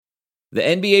The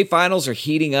NBA Finals are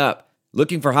heating up.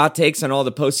 Looking for hot takes on all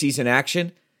the postseason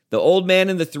action? The Old Man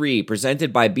and the Three,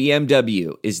 presented by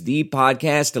BMW, is the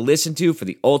podcast to listen to for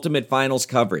the ultimate finals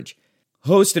coverage.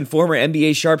 Host and former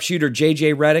NBA sharpshooter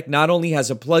JJ Redick not only has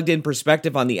a plugged-in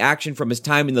perspective on the action from his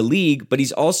time in the league, but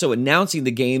he's also announcing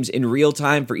the games in real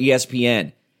time for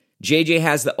ESPN. JJ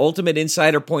has the ultimate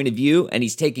insider point of view, and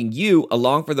he's taking you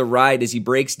along for the ride as he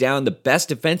breaks down the best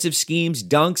defensive schemes,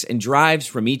 dunks, and drives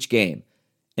from each game.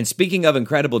 And speaking of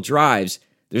incredible drives,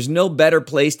 there's no better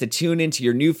place to tune into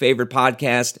your new favorite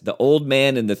podcast, The Old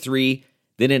Man and the Three,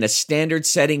 than in a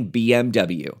standard-setting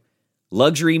BMW.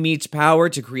 Luxury meets power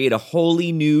to create a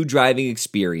wholly new driving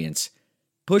experience.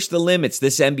 Push the limits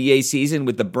this NBA season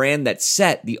with the brand that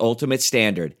set the ultimate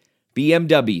standard,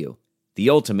 BMW, the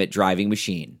ultimate driving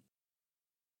machine.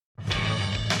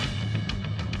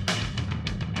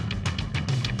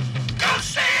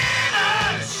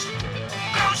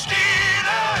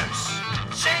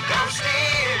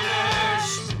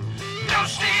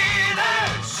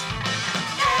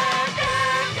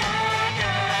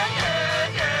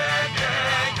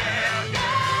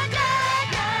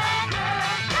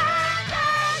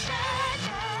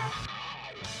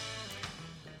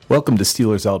 Welcome to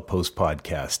Steelers Outpost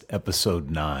Podcast, Episode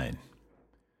 9.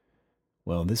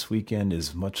 Well, this weekend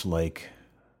is much like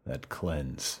that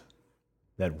cleanse.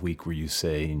 That week where you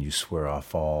say and you swear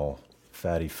off all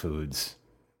fatty foods,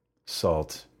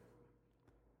 salt,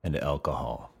 and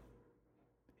alcohol.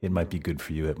 It might be good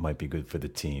for you, it might be good for the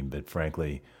team, but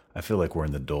frankly, I feel like we're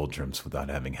in the doldrums without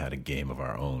having had a game of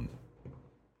our own.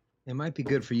 It might be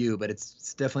good for you, but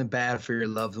it's definitely bad for your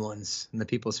loved ones and the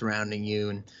people surrounding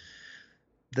you. And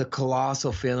the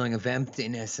colossal feeling of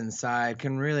emptiness inside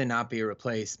can really not be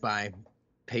replaced by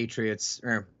Seahawks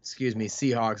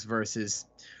versus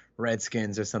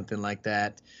Redskins or something like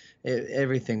that.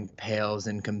 Everything pales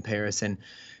in comparison.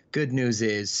 Good news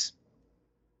is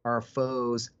our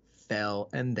foes fell,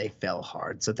 and they fell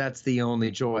hard. So that's the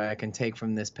only joy I can take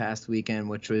from this past weekend,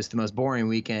 which was the most boring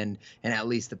weekend in at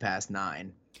least the past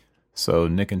 9. So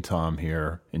Nick and Tom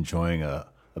here enjoying a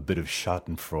bit of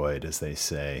schadenfreude, as they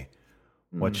say,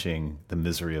 watching the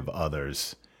misery of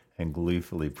others and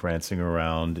gleefully prancing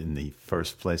around in the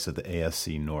first place of the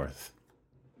AFC North.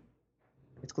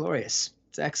 It's glorious.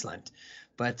 It's excellent.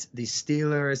 But the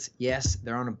Steelers, yes,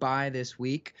 they're on a bye this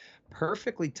week.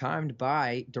 Perfectly timed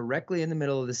bye directly in the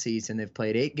middle of the season. They've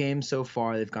played 8 games so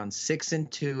far. They've gone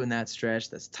 6-2 in that stretch.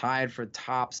 That's tied for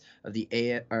tops of the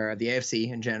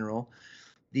AFC in general.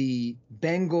 The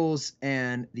Bengals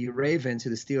and the Ravens, who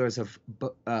the Steelers have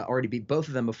already beat both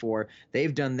of them before,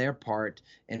 they've done their part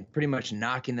in pretty much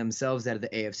knocking themselves out of the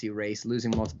AFC race,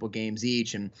 losing multiple games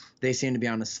each, and they seem to be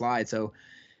on a slide. So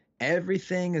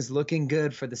everything is looking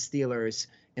good for the Steelers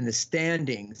in the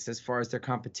standings as far as their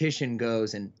competition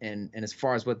goes and as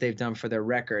far as what they've done for their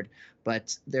record.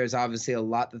 But there's obviously a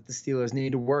lot that the Steelers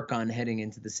need to work on heading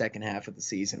into the second half of the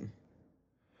season.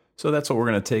 So that's what we're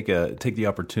going to take the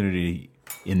opportunity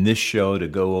in this show to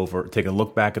go over, take a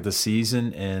look back at the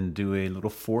season and do a little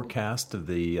forecast of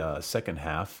the second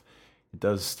half. It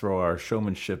does throw our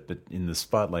showmanship in the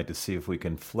spotlight to see if we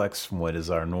can flex from what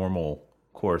is our normal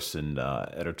course and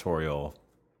editorial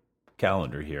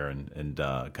calendar here and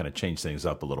kind of change things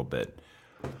up a little bit.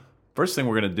 First thing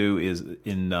we're going to do is,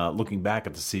 in looking back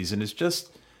at the season, is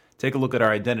just take a look at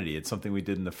our identity. It's something we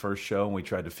did in the first show, and we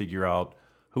tried to figure out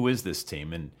who is this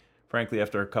team. And frankly,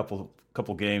 after a couple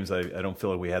games, I don't feel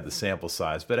like we had the sample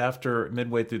size. But after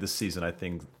midway through the season, I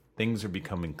think things are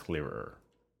becoming clearer.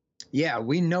 Yeah,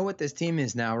 we know what this team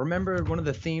is now. Remember, one of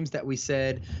the themes that we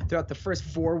said throughout the first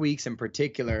 4 weeks in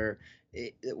particular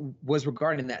it was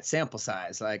regarding that sample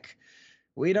size. Like,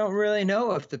 we don't really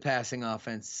know if the passing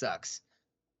offense sucks.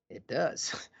 It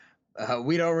does.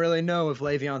 We don't really know if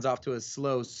Le'Veon's off to a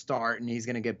slow start and he's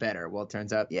going to get better. Well, it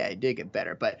turns out, yeah, he did get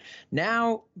better. But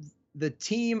now the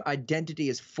team identity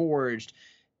is forged,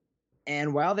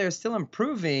 and while they're still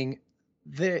improving,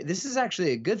 this is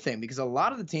actually a good thing, because a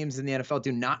lot of the teams in the NFL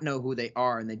do not know who they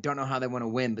are and they don't know how they want to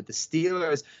win. But the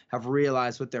Steelers have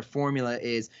realized what their formula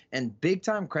is, and big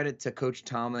time credit to Coach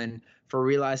Tomlin for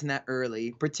realizing that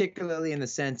early, particularly in the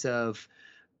sense of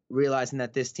realizing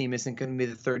that this team isn't going to be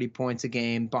the 30 points a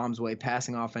game, bombs away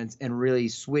passing offense, and really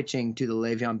switching to the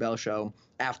Le'Veon Bell show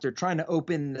after trying to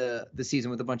open the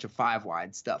season with a bunch of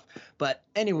 5-wide stuff. But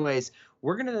anyways,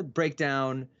 we're going to break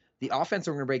down the offense,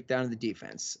 and we're going to break down the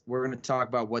defense. We're going to talk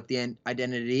about what the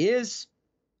identity is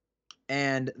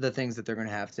and the things that they're going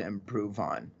to have to improve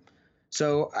on.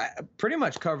 So pretty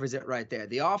much covers it right there.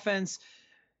 The offense,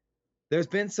 there's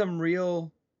been some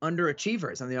real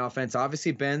underachievers on the offense.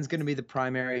 Obviously, Ben's going to be the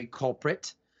primary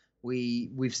culprit.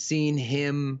 We've seen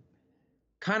him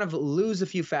kind of lose a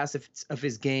few facets of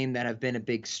his game that have been a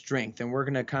big strength. And we're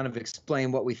going to kind of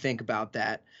explain what we think about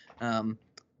that.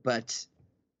 But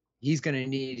he's going to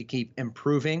need to keep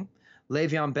improving.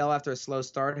 Le'Veon Bell, after a slow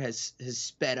start, has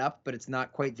sped up, but it's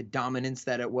not quite the dominance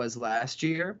that it was last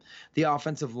year. The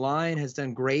offensive line has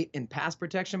done great in pass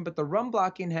protection, but the run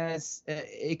blocking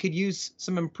it could use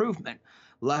some improvement.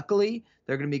 Luckily,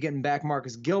 they're going to be getting back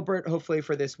Marcus Gilbert, hopefully,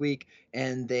 for this week,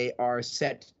 and they are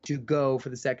set to go for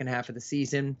the second half of the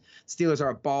season. Steelers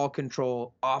are a ball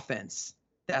control offense.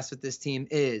 That's what this team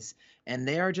is, and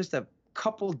they are just a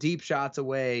couple deep shots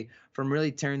away from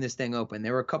really tearing this thing open.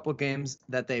 There were a couple games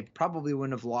that they probably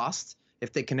wouldn't have lost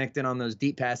if they connected on those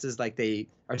deep passes like they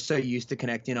are so used to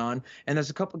connecting on. And there's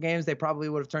a couple games they probably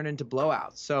would have turned into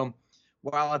blowouts. So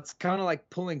while it's kind of like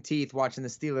pulling teeth watching the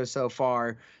Steelers so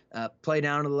far play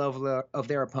down to the level of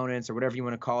their opponents or whatever you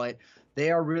want to call it, they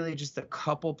are really just a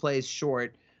couple plays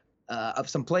short of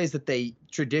some plays that they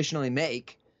traditionally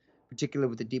make, particularly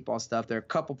with the deep ball stuff. They're a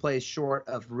couple plays short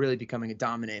of really becoming a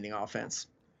dominating offense.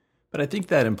 But I think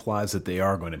that implies that they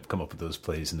are going to come up with those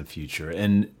plays in the future.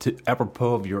 And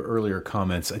apropos of your earlier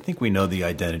comments, I think we know the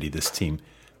identity of this team.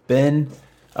 Ben,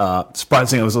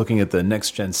 surprising, I was looking at the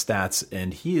next gen stats,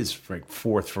 and he is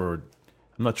fourth for,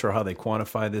 I'm not sure how they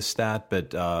quantify this stat,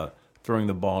 but throwing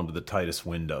the ball into the tightest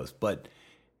windows. But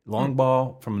long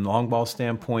ball, from a long ball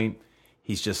standpoint,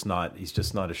 he's just not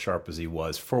as sharp as he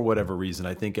was for whatever reason.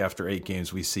 I think after 8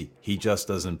 games we see he just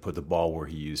doesn't put the ball where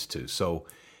he used to. So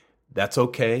that's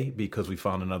okay because we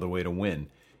found another way to win.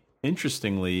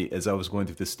 Interestingly, as I was going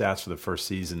through the stats for the first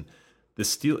season,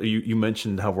 you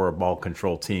mentioned how we're a ball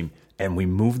control team and we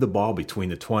move the ball between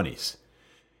the 20s.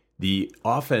 The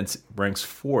offense ranks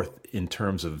 4th in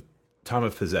terms of time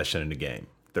of possession in a game.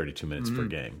 32 minutes per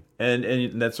game.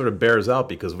 And that sort of bears out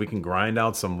because we can grind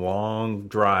out some long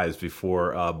drives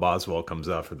before Boswell comes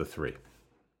out for the 3.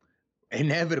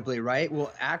 Inevitably, right?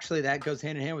 Well, actually, that goes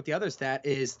hand in hand with the other stat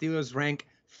is Steelers rank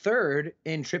 3rd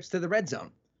in trips to the red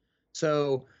zone.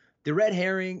 So the red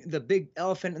herring, the big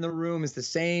elephant in the room is the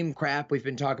same crap we've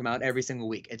been talking about every single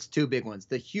week. It's 2 big ones.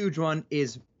 The huge one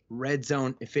is red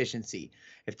zone efficiency.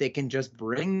 If they can just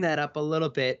bring that up a little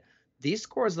bit, these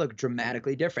scores look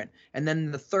dramatically different. And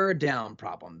then the third down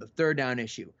problem, the third down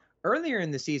issue. Earlier in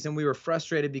the season, we were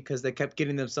frustrated because they kept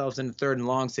getting themselves into 3rd and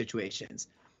long situations.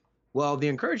 Well, the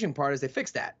encouraging part is they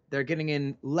fixed that. They're getting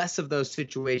in less of those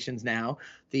situations now.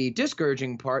 The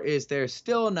discouraging part is they're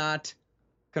still not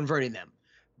converting them.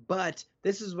 But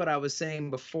this is what I was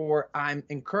saying before. I'm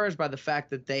encouraged by the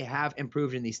fact that they have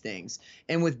improved in these things.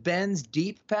 And with Ben's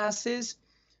deep passes,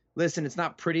 listen, it's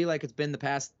not pretty like it's been the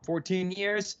past 14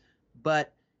 years,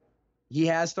 but he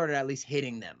has started at least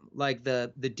hitting them. Like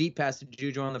the deep pass to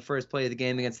Juju on the first play of the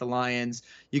game against the Lions,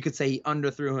 you could say he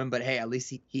underthrew him, but hey, at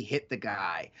least he hit the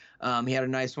guy. He had a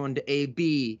nice one to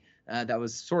AB that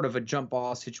was sort of a jump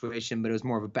ball situation, but it was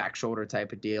more of a back shoulder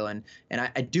type of deal. And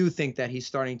I do think that he's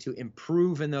starting to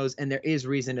improve in those, and there is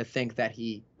reason to think that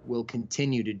he will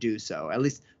continue to do so, at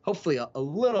least hopefully a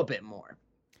little bit more.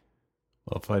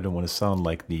 Well, if I don't want to sound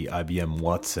like the IBM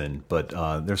Watson, but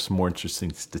there's some more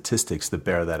interesting statistics that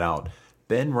bear that out.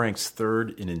 Ben ranks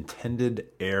 3rd in intended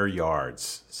air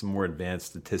yards. Some more advanced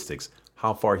statistics,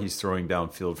 how far he's throwing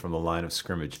downfield from the line of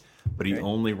scrimmage. But he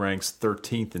only ranks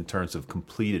 13th in terms of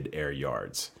completed air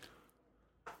yards.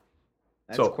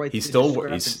 That's so quite he's still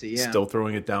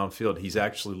throwing it downfield. He's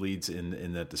actually leads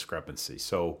in that discrepancy.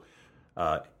 So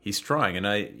he's trying, and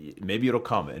maybe it'll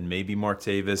come, and maybe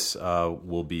Martavis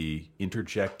will be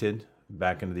interjected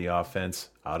back into the offense,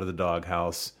 out of the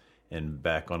doghouse, and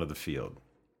back onto the field.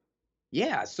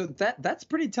 Yeah, so that's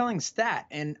pretty telling stat,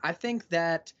 and I think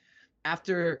that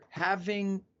after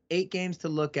having 8 games to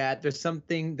look at, there's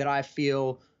something that I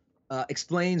feel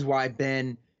explains why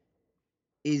Ben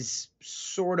is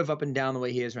sort of up and down the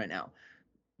way he is right now.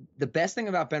 The best thing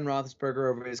about Ben Roethlisberger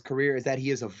over his career is that he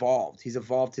has evolved. He's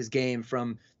evolved his game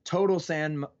from total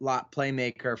sandlot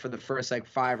playmaker for the first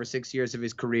 5 or 6 years of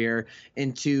his career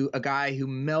into a guy who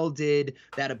melded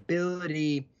that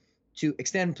ability to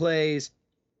extend plays,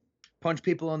 punch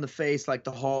people in the face like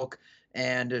the Hulk,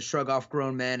 and shrug off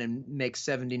grown men and make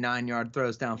 79-yard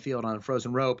throws downfield on a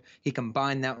frozen rope. He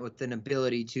combined that with an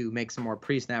ability to make some more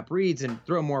pre-snap reads and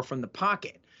throw more from the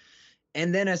pocket.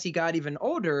 And then as he got even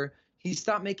older, he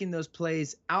stopped making those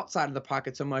plays outside of the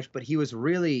pocket so much, but he was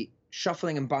really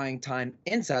shuffling and buying time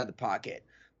inside the pocket,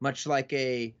 much like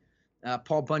a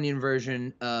Paul Bunyan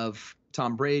version of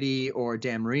Tom Brady or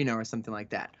Dan Marino or something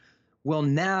like that. Well,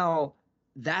 now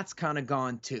that's kind of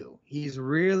gone too. He's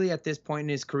really at this point in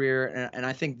his career, and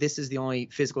I think this is the only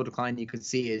physical decline you could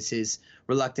see is his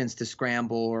reluctance to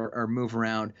scramble or move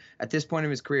around. At this point in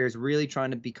his career, he's really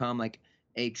trying to become like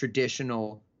a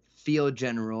traditional field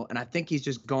general, and I think he's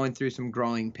just going through some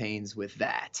growing pains with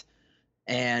that.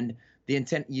 And the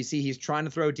intent, you see, he's trying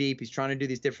to throw deep, he's trying to do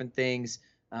these different things,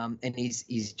 and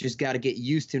he's just got to get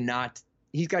used to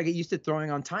he's got to get used to throwing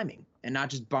on timing and not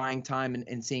just buying time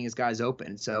and seeing his guys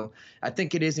open. So I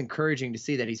think it is encouraging to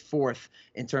see that he's fourth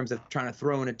in terms of trying to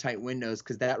throw into tight windows,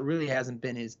 because that really hasn't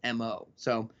been his MO.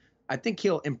 So I think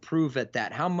he'll improve at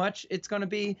that. How much it's going to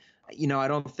be, I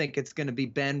don't think it's going to be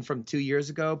Ben from 2 years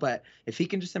ago, but if he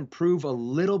can just improve a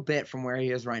little bit from where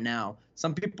he is right now,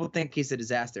 some people think he's a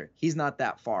disaster. He's not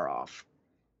that far off.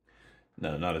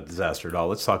 No, not a disaster at all.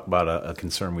 Let's talk about a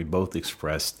concern we both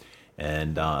expressed,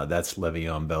 and that's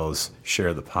Le'Veon Bell's share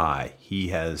of the pie. He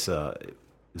has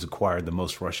acquired the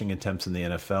most rushing attempts in the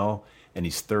NFL, and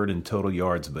he's third in total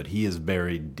yards, but he is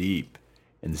buried deep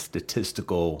in the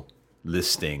statistical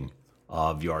listing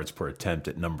of yards per attempt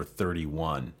at number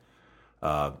 31.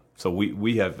 So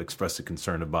we have expressed a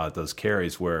concern about those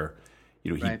carries where,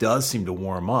 he does seem to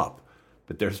warm up,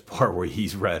 but there's a part where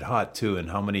he's red hot too. And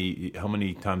how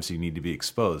many times do you need to be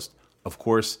exposed? Of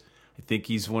course, I think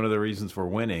he's one of the reasons we're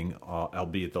winning,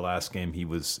 albeit the last game he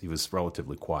was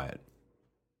relatively quiet.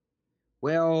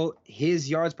 Well, his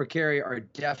yards per carry are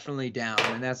definitely down,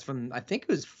 and that's from, I think it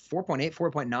was 4.8,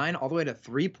 4.9, all the way to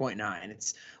 3.9.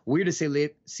 It's weird to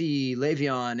see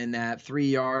Le'Veon in that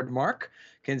 3-yard mark,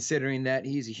 considering that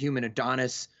he's a human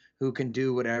Adonis who can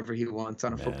do whatever he wants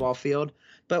on a football field.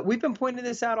 But we've been pointing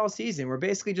this out all season. We're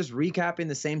basically just recapping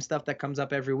the same stuff that comes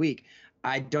up every week.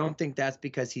 I don't think that's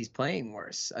because he's playing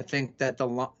worse. I think that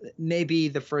maybe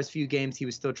the first few games he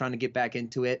was still trying to get back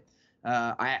into it.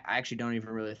 I actually don't even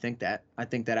really think that. I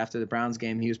think that after the Browns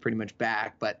game, he was pretty much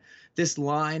back. But this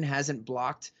line hasn't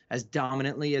blocked as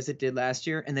dominantly as it did last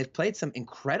year, and they've played some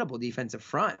incredible defensive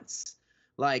fronts.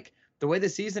 Like, the way the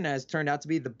season has turned out to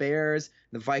be, the Bears,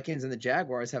 the Vikings, and the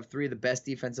Jaguars have 3 of the best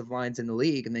defensive lines in the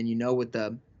league, and then what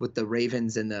the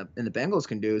Ravens and the Bengals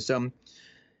can do. So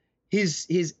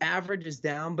his average is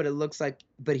down, but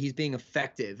but he's being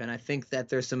effective, and I think that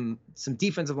there's some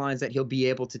defensive lines that he'll be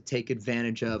able to take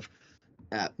advantage of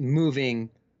moving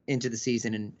into the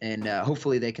season, and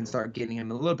hopefully they can start getting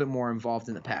him a little bit more involved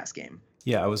in the pass game.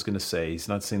 Yeah, I was going to say he's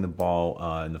not seeing the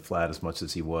ball in the flat as much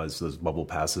as he was. Those bubble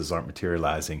passes aren't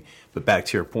materializing. But back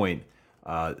to your point,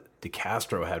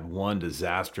 DeCastro had one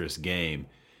disastrous game,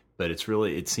 but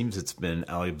it seems it's been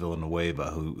Ali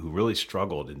Villanueva who really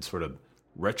struggled and sort of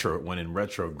went in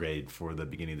retrograde for the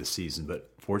beginning of the season, but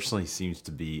fortunately seems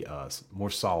to be more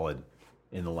solid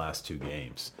in the last 2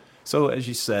 games. So as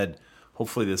you said,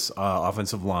 hopefully this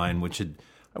offensive line, which I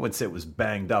wouldn't say it was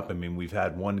banged up. I mean, we've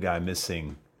had one guy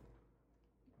missing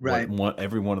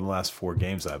every one of the last 4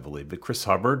 games, I believe. But Chris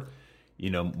Hubbard,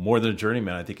 more than a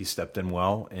journeyman, I think he stepped in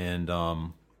well. And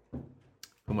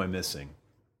who am I missing?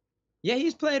 Yeah,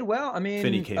 he's played well. I mean,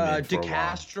 Finney came in for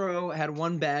DeCastro had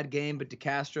one bad game, but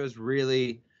DeCastro's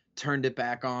really turned it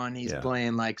back on. He's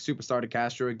playing like superstar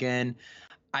DeCastro again.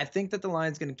 I think that the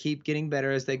line's going to keep getting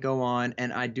better as they go on,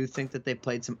 and I do think that they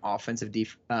played some offensive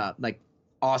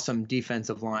awesome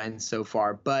defensive lines so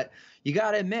far. But you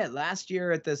got to admit, last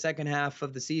year at the second half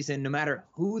of the season, no matter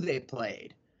who they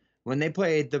played, when they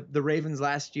played the Ravens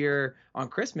last year on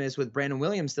Christmas with Brandon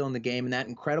Williams still in the game and that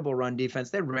incredible run defense,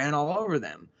 they ran all over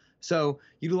them. So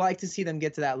you'd like to see them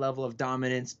get to that level of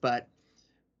dominance. But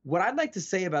what I'd like to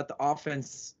say about the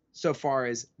offense so far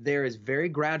is there is very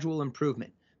gradual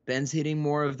improvement. Ben's hitting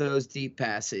more of those deep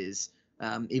passes,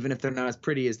 even if they're not as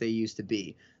pretty as they used to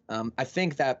be. I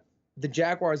think that the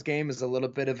Jaguars game is a little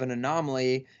bit of an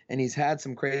anomaly, and he's had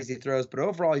some crazy throws, but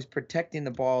overall he's protecting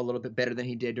the ball a little bit better than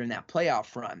he did during that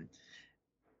playoff run.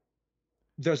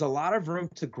 There's a lot of room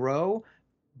to grow,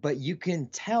 but you can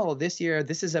tell this year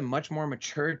this is a much more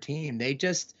mature team. They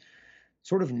just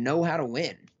sort of know how to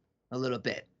win a little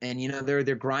bit. And,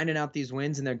 they're grinding out these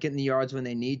wins, and they're getting the yards when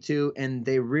they need to, and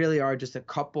they really are just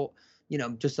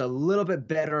just a little bit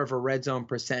better of a red zone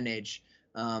percentage.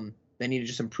 They need to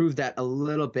just improve that a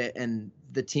little bit, and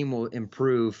the team will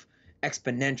improve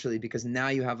exponentially because now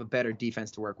you have a better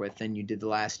defense to work with than you did the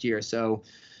last year. So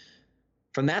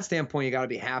from that standpoint, you got to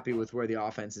be happy with where the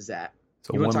offense is at.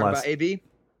 So you want to talk about AB?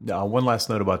 One last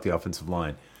note about the offensive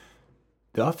line.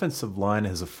 The offensive line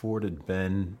has afforded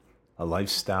Ben a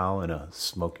lifestyle in a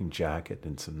smoking jacket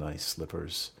and some nice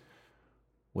slippers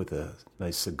with a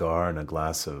nice cigar and a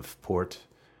glass of port.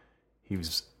 He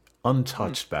was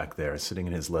untouched back there, sitting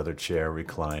in his leather chair,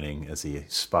 reclining as he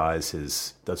does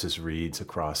his reads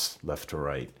across left to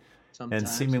right. Sometimes and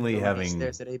seemingly having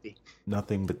stares at AB.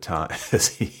 nothing but time as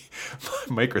he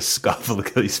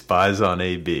microscopically spies on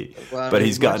AB. Well, But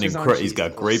he's gotten he's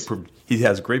got he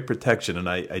has great protection, and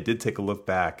I did take a look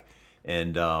back,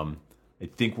 and I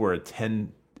think we're at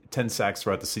 10 sacks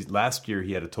throughout the season. Last year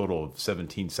he had a total of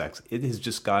 17 sacks. It has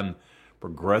just gone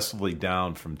progressively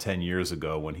down from 10 years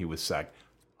ago when he was sacked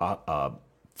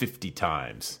 50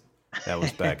 times. That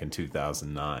was back in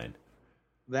 2009.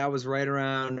 That was right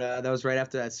around. That was right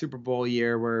after that Super Bowl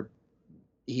year where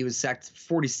he was sacked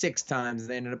 46 times.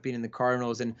 They ended up beating the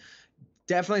Cardinals, and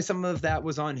definitely some of that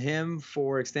was on him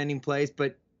for extending plays.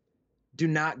 But do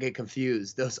not get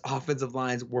confused; those offensive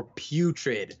lines were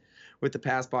putrid with the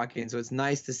pass blocking. So it's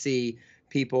nice to see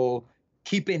people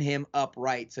keeping him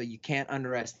upright. So you can't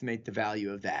underestimate the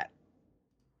value of that.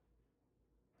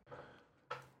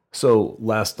 So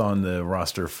last on the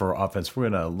roster for offense, we're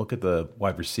going to look at the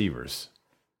wide receivers.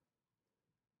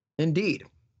 Indeed.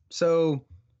 So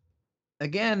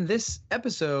again, this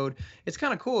episode, it's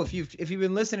kind of cool. If you've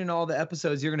been listening to all the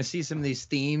episodes, you're going to see some of these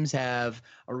themes have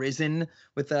arisen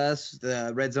with us.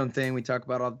 The red zone thing we talk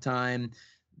about all the time.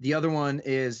 The other one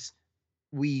is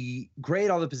we grade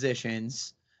all the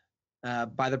positions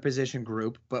by the position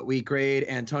group, but we grade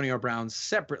Antonio Brown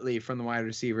separately from the wide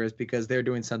receivers because they're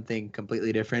doing something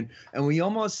completely different. And we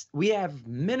have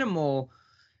minimal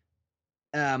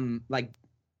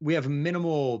we have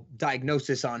minimal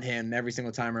diagnosis on him every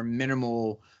single time, or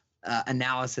minimal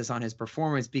analysis on his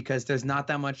performance, because there's not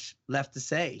that much left to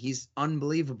say. He's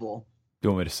unbelievable. Do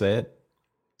you want me to say it?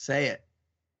 Say it.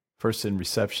 First in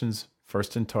receptions,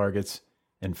 first in targets,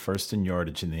 and first in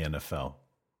yardage in the NFL.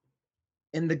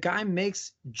 And the guy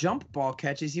makes jump ball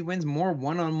catches. He wins more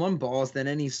one-on-one balls than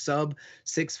any sub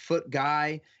 6 foot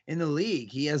guy in the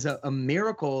league. He has a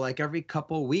miracle like every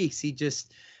couple weeks. He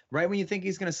just, right when you think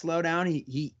he's going to slow down,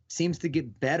 he seems to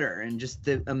get better. And just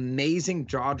the amazing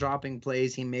jaw-dropping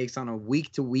plays he makes on a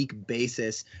week-to-week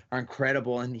basis are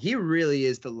incredible. And he really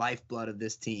is the lifeblood of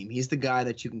this team. He's the guy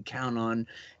that you can count on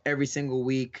every single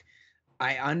week.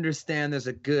 I understand there's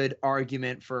a good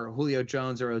argument for Julio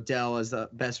Jones or Odell as the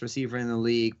best receiver in the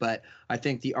league, but I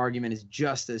think the argument is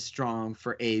just as strong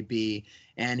for AB.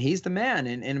 And he's the man.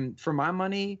 And for my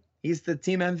money, he's the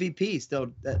team MVP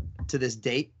still to this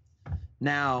date.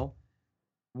 Now,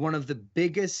 one of the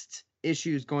biggest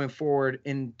issues going forward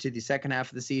into the second half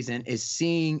of the season is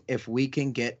seeing if we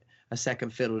can get a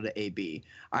second fiddle to AB.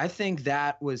 I think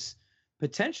that was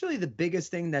potentially the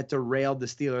biggest thing that derailed the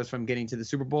Steelers from getting to the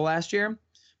Super Bowl last year,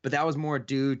 but that was more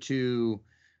due to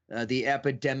the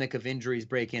epidemic of injuries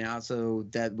breaking out, so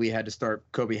that we had to start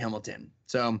Kobe Hamilton.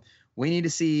 So we need to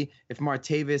see if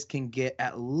Martavis can get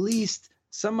at least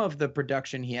some of the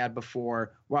production he had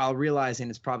before, while realizing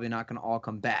it's probably not going to all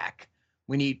come back.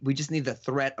 We just need the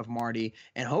threat of Marty,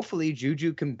 and hopefully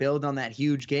Juju can build on that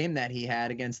huge game that he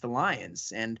had against the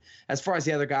Lions. And as far as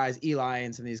the other guys, Eli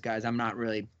and some of these guys, I'm not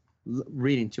really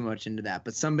reading too much into that,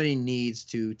 but somebody needs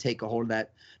to take a hold of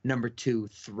that number 2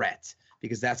 threat,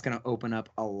 because that's going to open up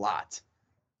a lot.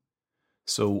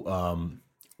 So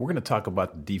we're going to talk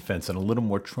about the defense in a little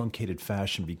more truncated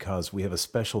fashion, because we have a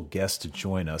special guest to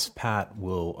join us. Pat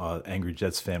Angry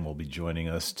Jets fan, will be joining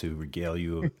us to regale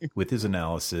you with his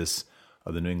analysis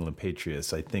of the New England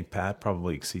Patriots. I think Pat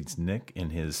probably exceeds Nick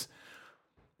in his,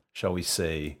 shall we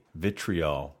say,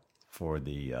 vitriol for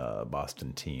the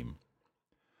Boston team.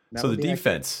 So the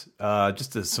defense,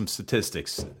 just some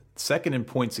statistics. Second in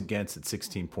points against at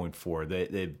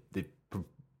 16.4. They've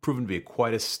proven to be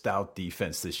quite a stout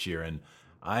defense this year, and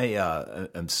I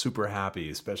am super happy,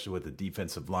 especially with the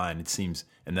defensive line. It seems,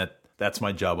 and that's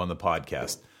my job on the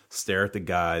podcast, stare at the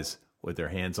guys with their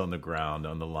hands on the ground,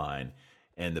 on the line,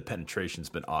 and the penetration's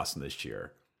been awesome this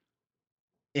year.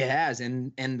 It has,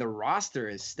 and the roster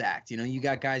is stacked. You know, you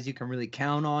got guys you can really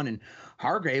count on, and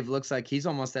Hargrave looks like he's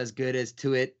almost as good as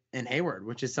Tuitt and Hayward,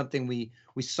 which is something we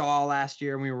saw last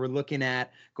year and we were looking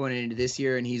at going into this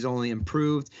year, and he's only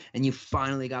improved. And you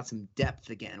finally got some depth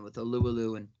again with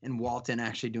Alualu and Walton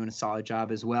actually doing a solid job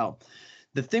as well.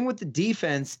 The thing with the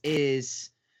defense is,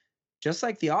 just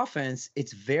like the offense,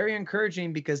 it's very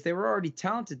encouraging because they were already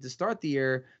talented to start the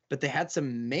year, but they had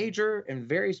some major and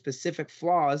very specific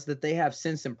flaws that they have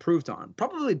since improved on,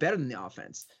 probably better than the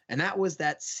offense. And that was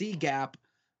that C-gap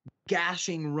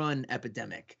gashing run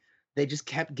epidemic. They just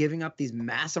kept giving up these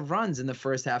massive runs in the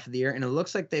first half of the year, and it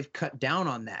looks like they've cut down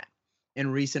on that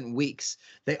in recent weeks.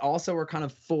 They also were kind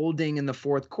of folding in the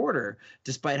fourth quarter,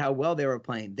 despite how well they were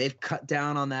playing. They've cut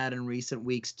down on that in recent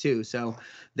weeks too. So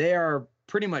they are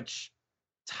pretty much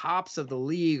tops of the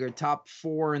league, or top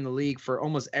 4 in the league for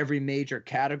almost every major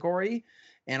category.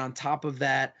 And on top of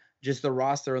that, just the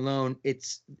roster alone,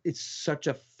 it's such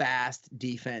a fast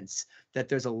defense that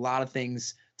there's a lot of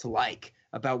things to like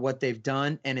about what they've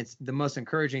done, and it's the most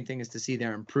encouraging thing is to see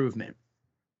their improvement.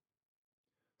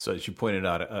 So as you pointed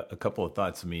out, a couple of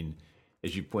thoughts. I mean,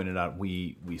 as you pointed out,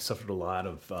 we suffered a lot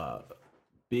of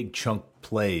big chunk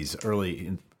plays early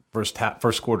in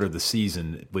first quarter of the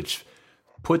season, which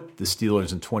put the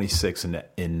Steelers in 26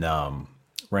 in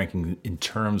ranking in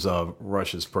terms of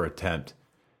rushes per attempt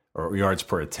or yards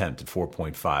per attempt at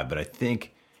 4.5. But I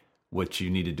think what you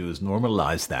need to do is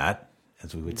normalize that,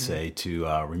 as we would say, to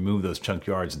remove those chunk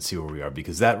yards and see where we are,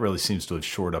 because that really seems to have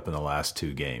shored up in the last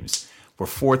two games. We're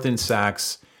fourth in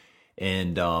sacks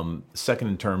and second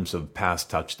in terms of pass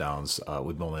touchdowns.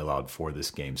 We've only allowed 4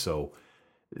 this game. So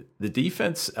the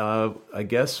defense, I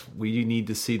guess we need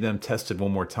to see them tested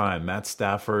one more time. Matt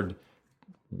Stafford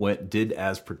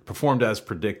performed as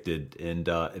predicted and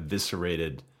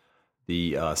eviscerated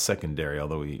the secondary,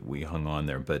 although we hung on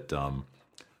there. But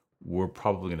we're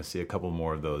probably going to see a couple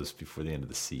more of those before the end of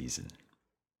the season.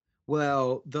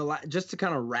 Well, just to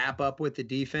kind of wrap up with the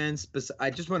defense, but I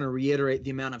just want to reiterate the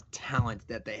amount of talent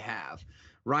that they have.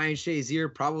 Ryan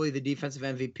Shazier, probably the defensive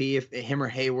MVP, if him or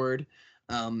Hayward.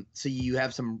 So you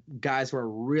have some guys who are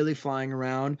really flying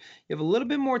around. You have a little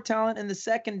bit more talent in the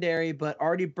secondary, but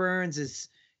Artie Burns is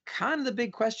kind of the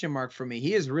big question mark for me.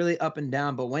 He is really up and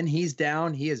down, but when he's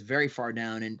down, he is very far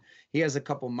down, and he has a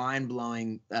couple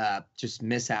mind-blowing just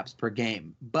mishaps per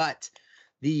game. But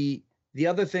the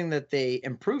other thing that they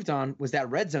improved on was that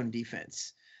red zone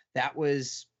defense. That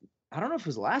was, I don't know if it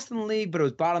was last in the league, but it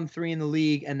was bottom 3 in the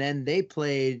league, and then they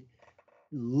played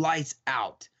lights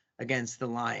out against the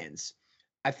Lions.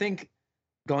 I think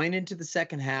going into the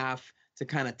second half, to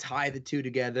kind of tie the two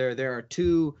together, there are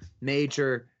 2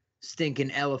 major stinking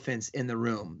elephants in the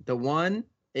room. The one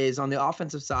is on the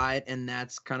offensive side, and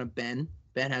that's kind of Ben.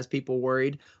 Ben has people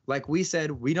worried. Like we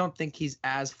said, we don't think he's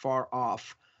as far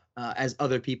off as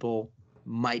other people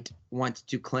might want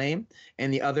to claim.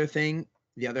 And the other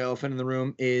elephant in the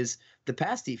room is the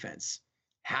pass defense.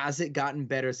 Has it gotten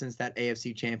better since that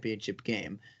AFC Championship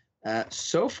game?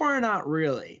 So far, not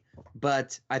really.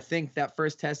 But I think that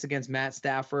first test against Matt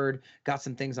Stafford got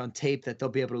some things on tape that they'll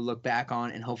be able to look back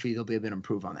on, and hopefully they'll be able to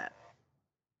improve on that.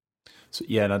 So,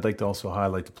 yeah, and I'd like to also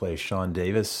highlight the play of Sean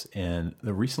Davis and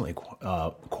the recently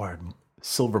acquired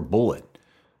Silver Bullet.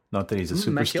 Not that he's a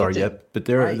superstar yet, but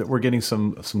we're getting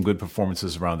some good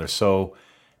performances around there. So,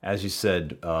 as you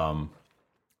said,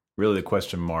 really the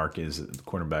question mark is the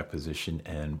cornerback position,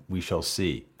 and we shall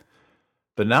see.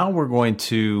 But now we're going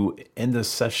to end the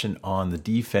session on the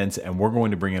defense, and we're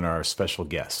going to bring in our special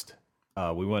guest.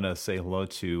 We want to say hello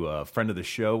to a friend of the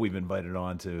show we've invited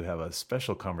on to have a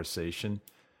special conversation.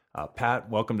 Pat,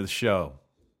 welcome to the show.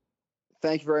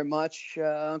 Thank you very much,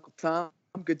 Uncle Tom.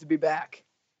 Good to be back.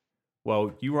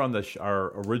 Well, you were on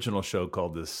our original show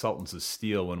called The Sultans of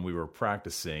Steel when we were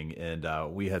practicing,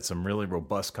 and we had some really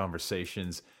robust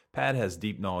conversations. Pat has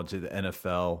deep knowledge of the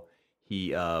NFL.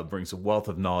 He brings a wealth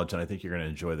of knowledge, and I think you're going to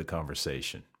enjoy the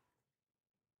conversation.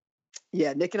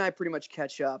 Yeah, Nick and I pretty much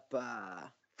catch up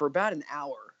for about an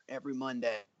hour every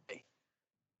Monday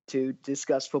to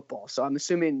discuss football. So I'm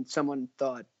assuming someone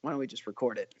thought, why don't we just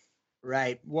record it?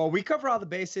 Right. Well, we cover all the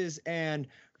bases, and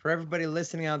for everybody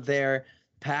listening out there,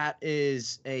 Pat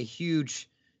is a huge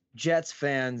Jets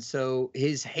fan, so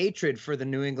his hatred for the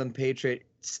New England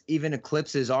Patriots even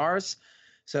eclipses ours.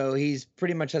 So he's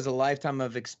pretty much has a lifetime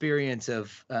of experience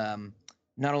of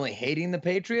not only hating the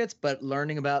Patriots, but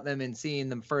learning about them and seeing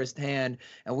them firsthand.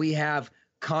 And we have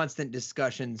constant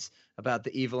discussions about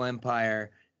the evil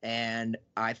empire. And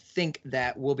I think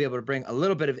that we'll be able to bring a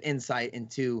little bit of insight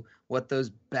into what those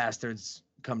bastards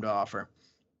come to offer.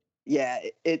 Yeah,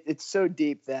 it's so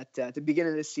deep that at the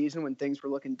beginning of this season, when things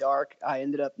were looking dark, I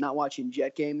ended up not watching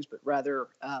Jet games, but rather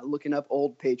looking up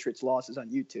old Patriots losses on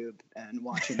YouTube and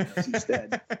watching those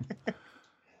instead.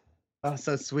 Oh,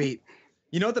 so sweet.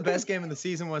 You know what the best game of the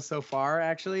season was so far,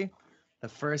 actually? The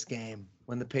first game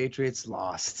when the Patriots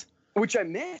lost. Which I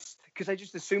missed because I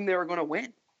just assumed they were going to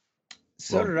win.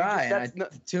 So did I, and I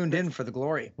tuned in for the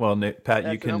glory. Well, Nick, Pat,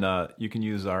 you can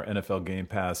use our NFL Game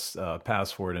Pass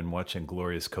password and watch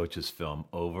Inglorious Coaches film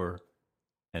over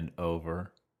and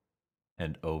over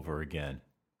and over again.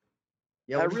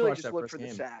 Yeah, I really just look for the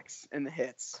sacks and the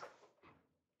hits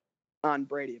on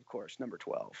Brady, of course, number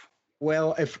 12.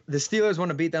 Well, if the Steelers want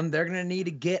to beat them, they're going to need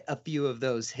to get a few of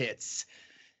those hits.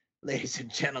 Ladies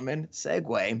and gentlemen,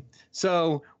 segue.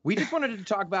 So we just wanted to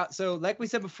talk about, so like we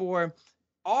said before,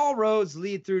 all roads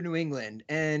lead through New England.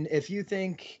 And if you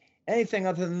think anything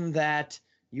other than that,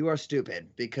 you are stupid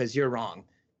because you're wrong.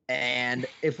 And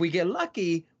if we get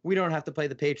lucky, we don't have to play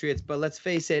the Patriots. But let's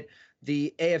face it,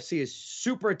 the AFC is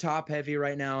super top heavy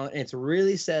right now, and it's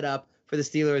really set up for the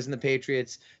Steelers and the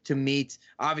Patriots to meet.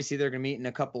 Obviously, they're going to meet in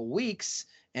a couple weeks,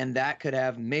 and that could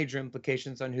have major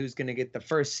implications on who's going to get the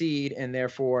first seed and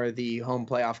therefore the home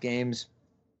playoff games.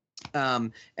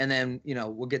 And then,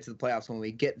 we'll get to the playoffs when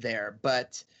we get there.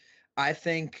 But I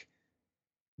think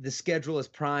the schedule is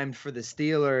primed for the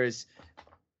Steelers,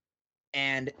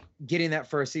 and getting that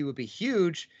first seed would be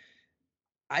huge.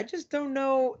 I just don't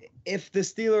know if the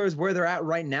Steelers, where they're at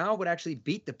right now, would actually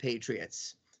beat the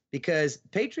Patriots, because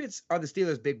Patriots are the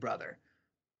Steelers' big brother.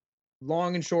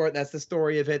 Long and short, that's the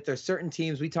story of it. There's certain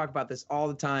teams, we talk about this all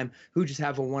the time, who just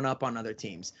have a one-up on other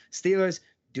teams. Steelers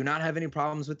do not have any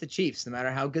problems with the Chiefs, no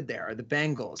matter how good they are, the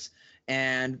Bengals.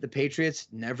 And the Patriots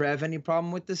never have any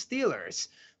problem with the Steelers.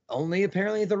 Only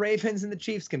apparently the Ravens and the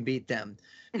Chiefs can beat them.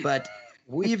 But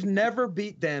we've never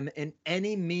beat them in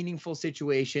any meaningful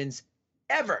situations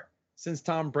ever since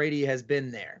Tom Brady has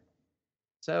been there.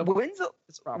 So when's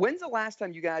the last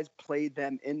time you guys played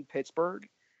them in Pittsburgh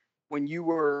when you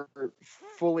were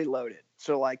fully loaded?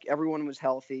 So like everyone was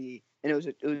healthy and it was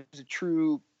a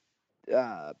true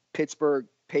Pittsburgh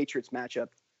Patriots matchup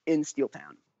in Steel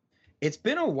Town. It's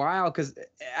been a while, because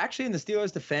actually in the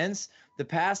Steelers' defense, the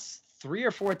past 3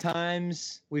 or 4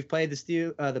 times we've played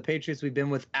the Patriots, we've been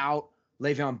without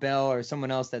Le'Veon Bell or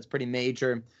someone else that's pretty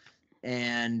major,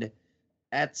 and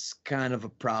that's kind of a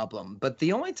problem. But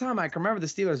the only time I can remember the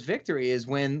Steelers' victory is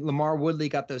when Lamar Woodley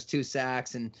got those 2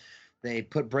 sacks and they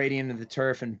put Brady into the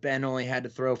turf, and Ben only had to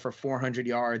throw for 400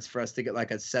 yards for us to get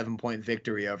like a 7-point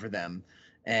victory over them.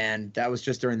 And that was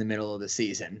just during the middle of the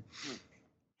season.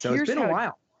 So it's been a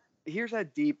while. Here's how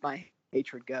deep my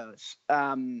hatred goes.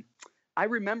 I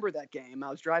remember that game. I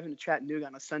was driving to Chattanooga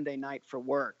on a Sunday night for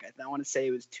work. I want to say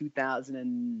it was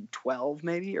 2012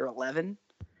 maybe, or 11.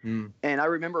 And I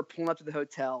remember pulling up to the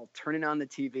hotel, turning on the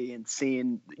TV, and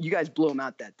seeing you guys blew them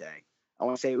out that day. I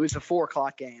want to say it was a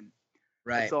 4:00 game.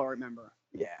 Right. That's all I remember.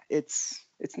 Yeah, it's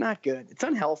not good. It's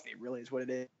unhealthy, really, is what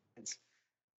it is.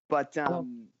 But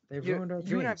they've ruined our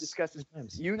dreams. You and I have discussed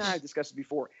this. You and I have discussed it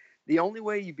before. The only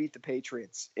way you beat the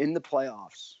Patriots in the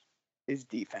playoffs is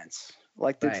defense.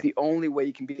 Like that's right. The only way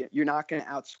you can beat it. You're not going to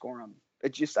outscore them.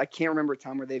 I can't remember a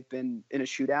time where they've been in a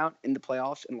shootout in the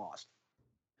playoffs and lost.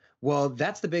 Well,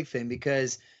 that's the big thing,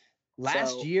 because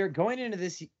last year, going into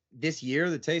this year,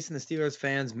 the taste in the Steelers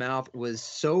fans' mouth was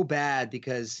so bad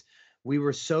because we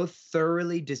were so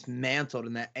thoroughly dismantled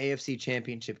in that AFC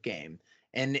Championship game.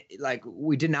 And like,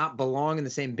 we did not belong in the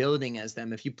same building as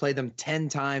them. If you played them 10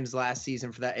 times last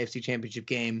season for that AFC Championship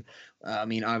game,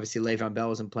 obviously Le'Veon Bell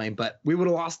wasn't playing, but we would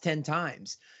have lost 10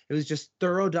 times. It was just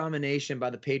thorough domination by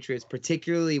the Patriots,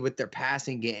 particularly with their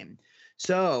passing game.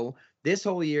 So this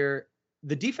whole year,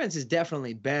 the defense is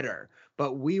definitely better,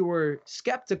 but we were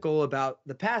skeptical about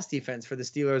the pass defense for the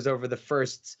Steelers over the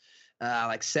first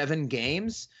 7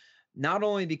 games. Not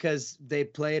only because they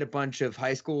played a bunch of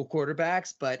high school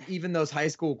quarterbacks, but even those high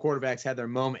school quarterbacks had their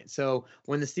moment. So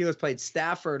when the Steelers played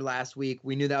Stafford last week,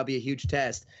 we knew that would be a huge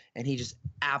test, and he just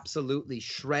absolutely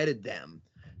shredded them.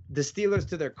 The Steelers,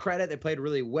 to their credit, they played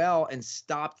really well and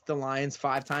stopped the Lions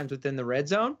 5 times within the red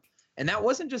zone. And that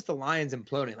wasn't just the Lions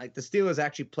imploding. Like, the Steelers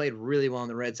actually played really well in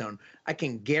the red zone. I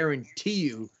can guarantee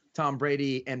you Tom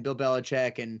Brady and Bill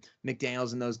Belichick and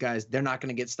McDaniels and those guys, they're not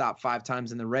going to get stopped 5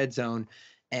 times in the red zone.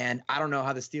 And I don't know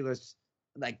how the Steelers,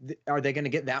 are they going to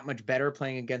get that much better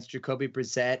playing against Jacoby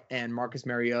Brissett and Marcus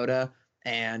Mariota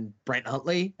and Brent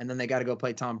Huntley? And then they got to go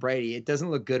play Tom Brady. It doesn't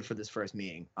look good for this first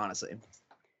meeting, honestly.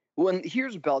 Well, and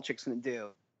here's what Belichick's going to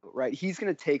do, right? He's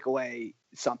going to take away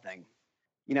something.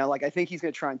 I think he's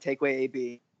going to try and take away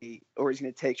AB, or he's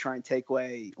going to try and take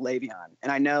away Le'Veon.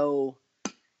 And I know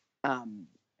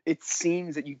it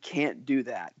seems that you can't do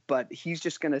that, but he's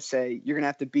just going to say, you're going to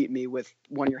have to beat me with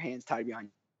one of your hands tied behind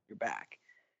your back.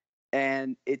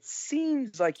 And it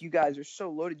seems like you guys are so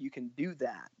loaded you can do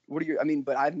that. But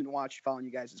I haven't been following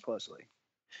you guys as closely.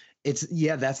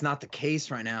 That's not the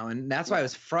case right now. And that's why it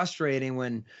was frustrating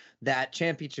when that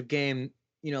championship game,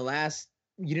 you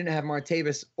didn't have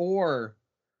Martavis or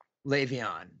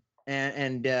Le'Veon.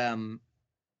 And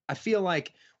I feel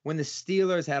like when the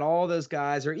Steelers had all those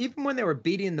guys, or even when they were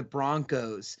beating the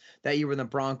Broncos that year when the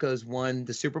Broncos won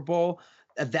the Super Bowl,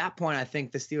 at that point, I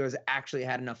think the Steelers actually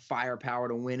had enough firepower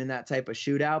to win in that type of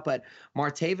shootout. But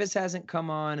Martavis hasn't come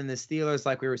on, and the Steelers,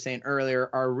 like we were saying earlier,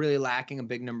 are really lacking a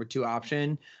big number 2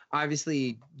 option.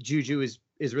 Obviously, Juju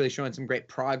is really showing some great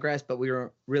progress, but we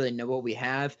don't really know what we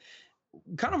have.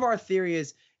 Kind of our theory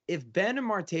is, if Ben and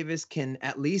Martavis can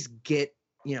at least get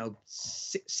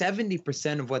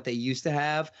 70% of what they used to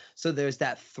have. So there's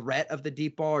that threat of the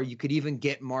deep ball, or you could even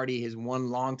get Marty his one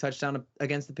long touchdown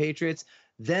against the Patriots.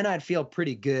 Then I'd feel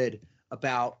pretty good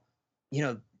about,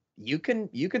 you can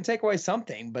take away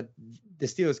something, but the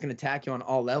Steelers can attack you on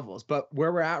all levels. But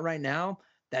where we're at right now,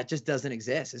 that just doesn't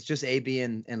exist. It's just AB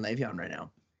and Le'Veon right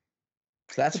now.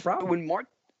 So that's a problem.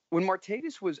 When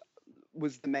Martavis was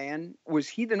the man, was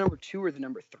he the number 2 or the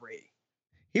number 3?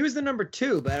 He was the number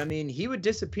 2, but I mean, he would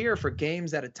disappear for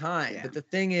games at a time. Yeah. But the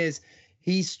thing is,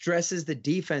 he stresses the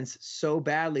defense so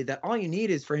badly that all you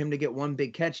need is for him to get one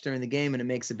big catch during the game, and it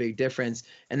makes a big difference.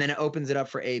 And then it opens it up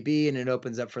for AB, and it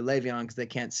opens up for Le'Veon because they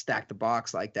can't stack the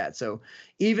box like that. So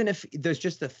even if there's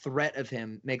just the threat of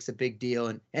him, makes a big deal.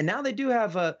 And now they do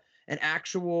have an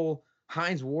actual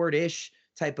Hines Ward-ish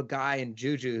type of guy in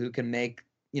Juju who can make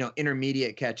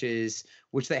intermediate catches,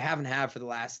 which they haven't had for the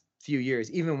last few years.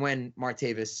 Even when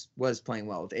Martavis was playing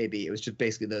well with AB, it was just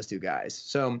basically those two guys.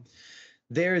 So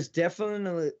there's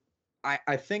definitely,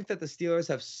 I think that the Steelers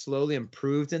have slowly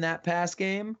improved in that pass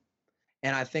game,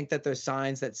 and I think that there's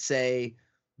signs that say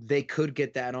they could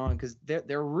get that on because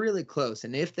they're really close.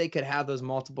 And if they could have those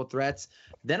multiple threats,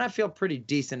 then I feel pretty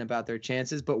decent about their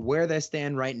chances. But where they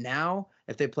stand right now,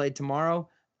 if they played tomorrow,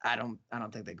 I don't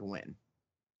think they can win.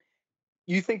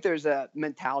 You think there's a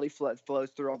mentality flows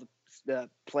through all the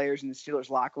players in the Steelers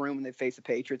locker room when they face the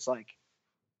Patriots? Like,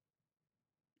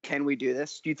 can we do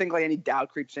this? Do you think like any doubt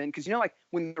creeps in? Because like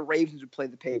when the Ravens would play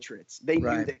the Patriots, they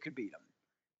knew they could beat them.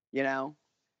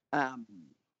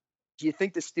 Do you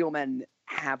think the Steelmen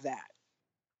have that?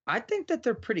 I think that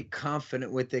they're pretty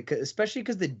confident with it, especially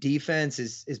because the defense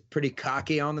is pretty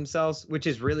cocky on themselves, which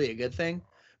is really a good thing.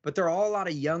 But they're all a lot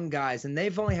of young guys, and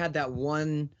they've only had that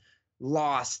one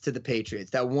loss to the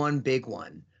Patriots, that one big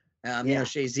one.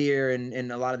 Shazier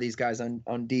and a lot of these guys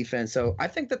on defense. So I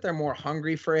think that they're more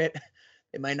hungry for it.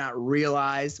 They might not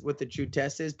realize what the true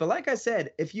test is. But like I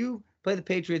said, if you play the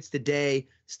Patriots today,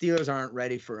 Steelers aren't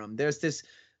ready for them. There's this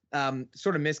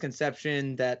sort of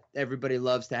misconception that everybody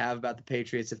loves to have about the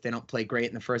Patriots if they don't play great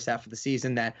in the first half of the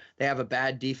season, that they have a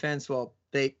bad defense. Well,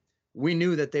 we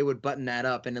knew that they would button that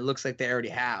up, and it looks like they already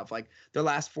have. Like their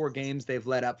last 4 games, they've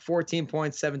let up 14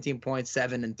 points, 17 points,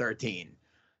 7 and 13.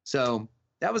 So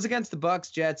that was against the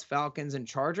Bucks, Jets, Falcons, and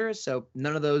Chargers. So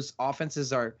none of those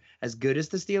offenses are as good as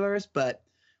the Steelers, but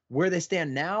where they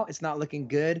stand now, it's not looking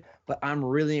good. But I'm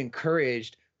really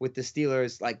encouraged with the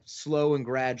Steelers, like slow and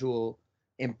gradual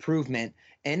improvement.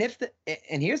 And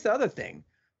here's the other thing,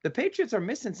 the Patriots are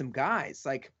missing some guys.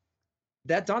 Like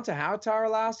that Donta Hightower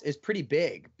loss is pretty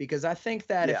big, because I think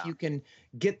that if you can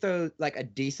get a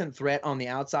decent threat on the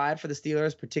outside for the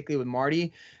Steelers, particularly with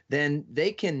Marty, then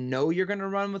they can know you're going to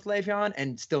run with Le'Veon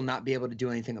and still not be able to do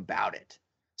anything about it.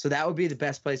 So that would be the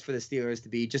best place for the Steelers to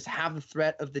be. Just have the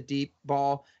threat of the deep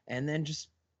ball and then just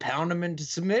pound them into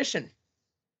submission.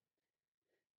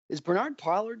 Is Bernard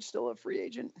Pollard still a free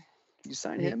agent? You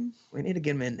sign him? We need to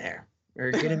get him in there,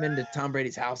 or get him into Tom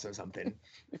Brady's house or something.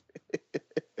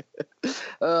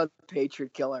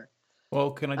 Patriot killer.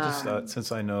 Well, can I just,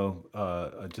 since I know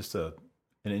just an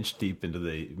inch deep into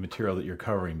the material that you're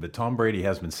covering, but Tom Brady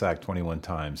has been sacked 21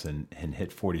 times and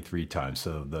hit 43 times,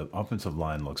 so the offensive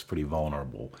line looks pretty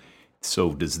vulnerable.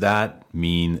 So does that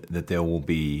mean that there will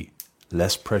be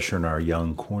less pressure on our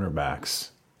young cornerbacks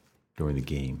during the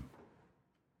game?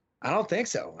 I don't think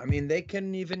so. I mean, they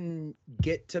couldn't even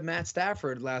get to Matt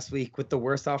Stafford last week with the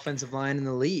worst offensive line in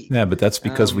the league. Yeah, but that's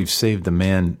because we've saved the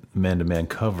man-to-man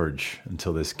coverage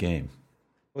until this game.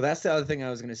 Well, that's the other thing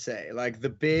I was going to say. Like the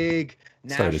big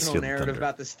national narrative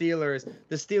about the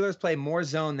Steelers play more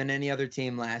zone than any other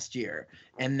team last year.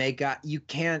 And you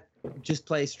can't just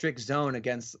play strict zone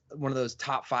against one of those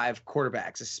top 5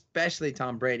 quarterbacks, especially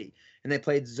Tom Brady. And they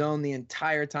played zone the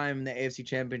entire time in the AFC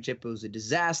Championship. It was a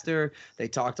disaster. They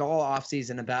talked all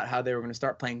offseason about how they were going to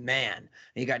start playing man. And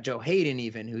you got Joe Hayden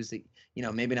even, who's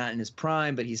maybe not in his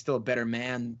prime, but he's still a better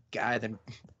man guy than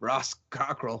Ross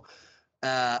Cockrell.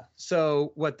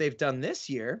 So what they've done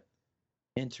this year,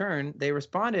 in turn, they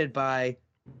responded by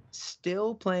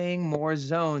still playing more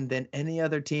zone than any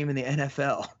other team in the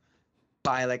NFL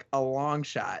by like a long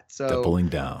shot. So doubling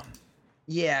down.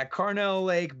 Yeah, Carnell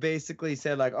Lake basically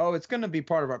said like, "Oh, it's going to be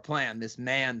part of our plan, this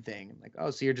man thing." Like, "Oh,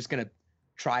 so you're just going to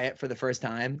try it for the first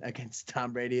time against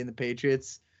Tom Brady and the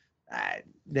Patriots?" I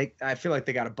feel like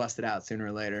they got to bust it out sooner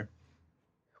or later.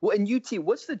 Well, and UT,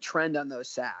 what's the trend on those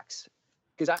sacks?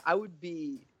 Because I would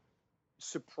be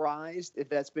surprised if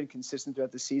that's been consistent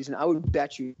throughout the season. I would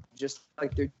bet you just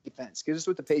like their defense, because it's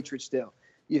what the Patriots do.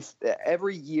 If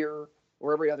every year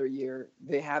or every other year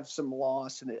they have some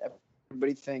loss and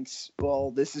everybody thinks,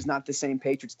 well, this is not the same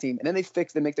Patriots team. And then they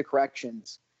make the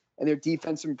corrections, and their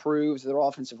defense improves, their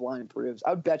offensive line improves.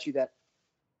 I would bet you that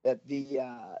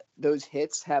those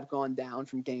hits have gone down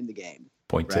from game to game.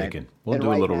 Point taken. We'll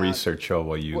do a little research show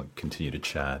while you continue to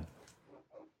chat.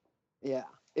 Yeah,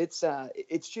 it's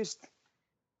just,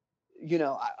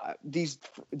 these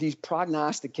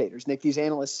prognosticators, Nick, these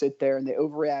analysts sit there and they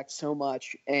overreact so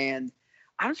much. And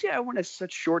honestly, I want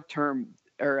such short term,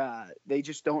 or they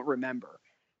just don't remember.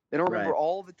 They don't remember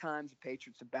all the times the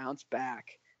Patriots have bounced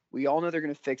back. We all know they're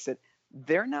going to fix it.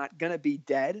 They're not going to be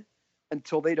dead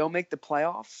until they don't make the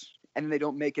playoffs, and they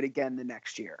don't make it again the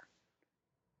next year.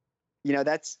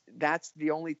 That's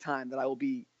the only time that I will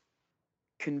be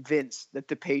convinced that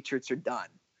the Patriots are done.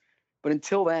 But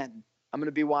until then, I'm going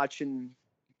to be watching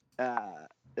the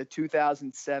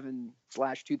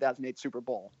 2007/2008 Super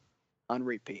Bowl on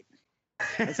repeat.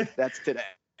 That's today.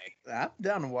 I'm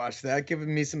down to watch that,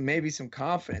 giving me maybe some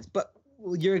confidence. But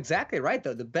you're exactly right,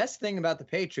 though. The best thing about the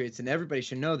Patriots, and everybody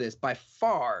should know this, by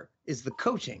far, is the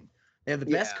coaching. They have the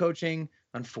best coaching,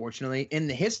 unfortunately, in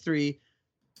the history,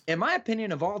 in my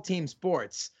opinion, of all team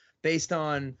sports, based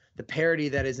on the parity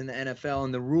that is in the NFL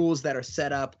and the rules that are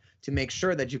set up to make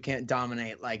sure that you can't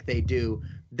dominate like they do.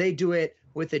 They do it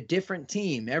with a different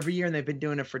team every year, and they've been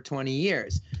doing it for 20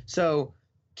 years. So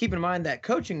keep in mind that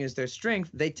coaching is their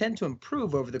strength. They tend to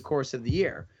improve over the course of the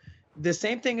year. The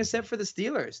same thing is said for the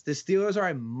Steelers. The Steelers are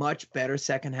a much better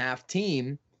second half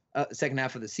team, second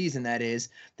half of the season, that is,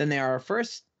 than they are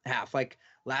first half. Like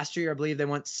last year, I believe they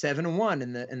went 7-1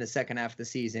 in the second half of the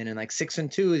season, and like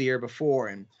 6-2 the year before.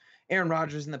 And Aaron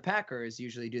Rodgers and the Packers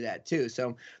usually do that too.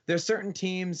 So there's certain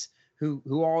teams who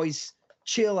always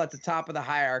chill at the top of the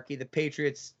hierarchy. The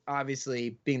Patriots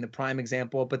obviously being the prime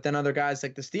example, but then other guys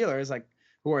like the Steelers, like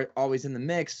who are always in the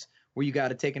mix, where you got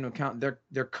to take into account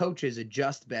their coaches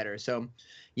adjust better. So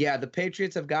yeah, the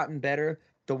Patriots have gotten better.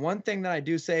 The one thing that I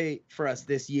do say for us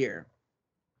this year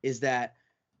is that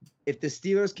if the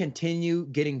Steelers continue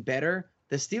getting better,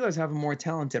 the Steelers have a more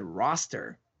talented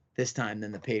roster this time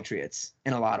than the Patriots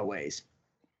in a lot of ways.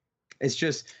 It's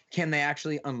just, can they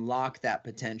actually unlock that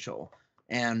potential?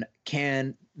 And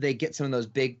can they get some of those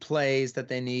big plays that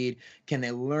they need? Can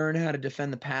they learn how to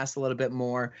defend the pass a little bit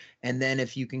more? And then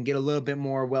if you can get a little bit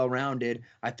more well-rounded,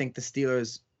 I think the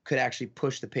Steelers could actually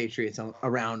push the Patriots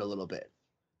around a little bit.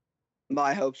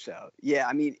 I hope so. Yeah,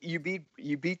 I mean, you beat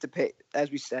the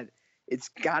as we said, it's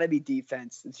got to be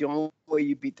defense. It's the only way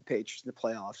you beat the Patriots in the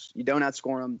playoffs. You don't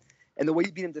outscore them. And the way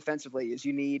you beat them defensively is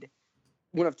you need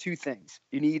one of two things.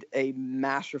 You need a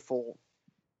masterful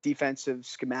defensive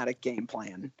schematic game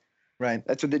plan. Right.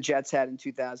 That's what the Jets had in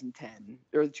 2010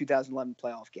 or the 2011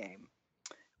 playoff game.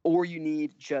 Or you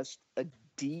need just a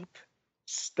deep,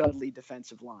 studly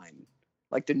defensive line,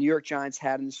 like the New York Giants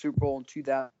had in the Super Bowl in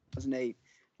 2008,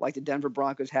 like the Denver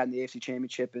Broncos had in the AFC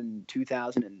Championship in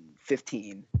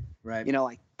 2015. Right.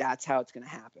 Like that's how it's going to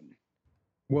happen.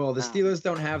 Well, the Steelers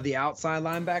don't have the outside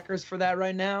linebackers for that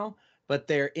right now, but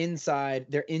their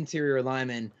interior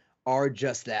linemen are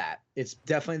just that. It's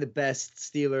definitely the best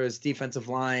Steelers defensive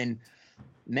line,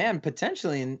 man,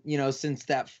 potentially, since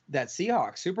that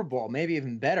Seahawks Super Bowl, maybe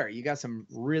even better. You got some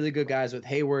really good guys with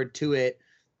Hayward, Tuitt,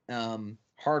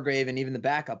 Hargrave, and even the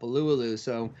backup, Alualu.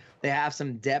 So they have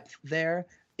some depth there.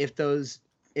 If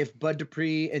Bud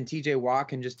Dupree and TJ Watt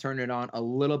can just turn it on a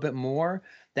little bit more,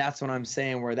 that's what I'm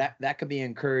saying, where that could be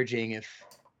encouraging. If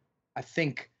I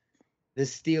think the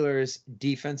Steelers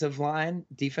defensive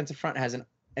front has an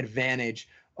advantage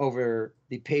over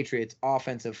the Patriots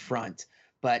offensive front,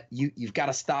 but you've got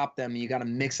to stop them. You got to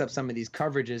mix up some of these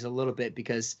coverages a little bit,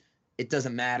 because it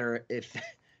doesn't matter if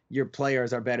your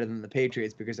players are better than the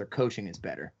Patriots because their coaching is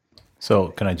better. So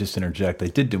can I just interject? I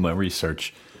did do my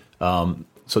research.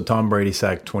 So Tom Brady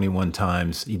sacked 21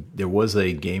 times. There was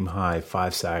a game-high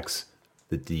 5 sacks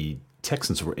that the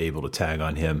Texans were able to tag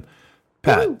on him.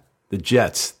 Pat, Woo! The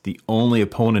Jets, the only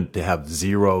opponent to have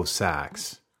 0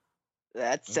 sacks.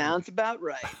 That sounds about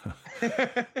right.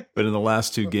 But in the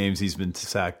last 2 games, he's been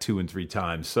sacked 2 and 3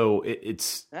 times. So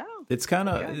it's kind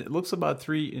of, it looks about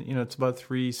 3, it's about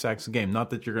 3 sacks a game. Not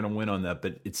that you're going to win on that,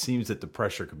 but it seems that the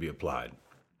pressure could be applied.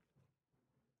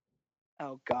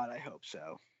 Oh, God, I hope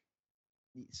so.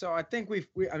 So I think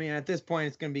at this point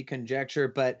it's going to be conjecture,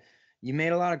 but you made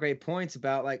a lot of great points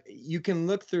about, like, you can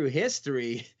look through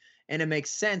history and it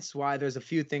makes sense why there's a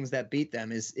few things that beat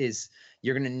them is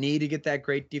you're going to need to get that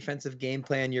great defensive game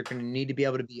plan. You're going to need to be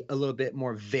able to be a little bit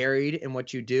more varied in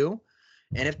what you do.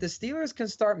 And if the Steelers can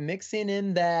start mixing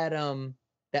in that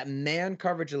man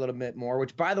coverage a little bit more,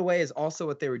 which, by the way, is also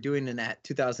what they were doing in that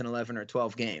 2011 or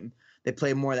 12 game. They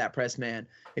play more of that press man.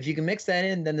 If you can mix that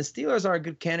in, then the Steelers are a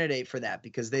good candidate for that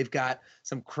because they've got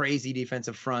some crazy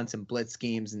defensive fronts and blitz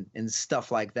schemes and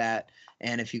stuff like that.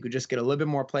 And if you could just get a little bit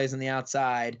more plays on the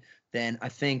outside, then I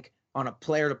think on a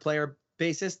player-to-player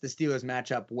basis, the Steelers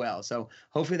match up well. So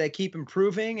hopefully they keep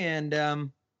improving, and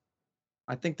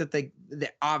I think that they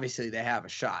obviously they have a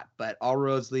shot, but all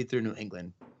roads lead through New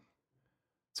England.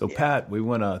 So Pat, we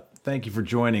want to thank you for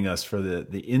joining us for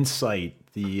the insight,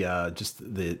 just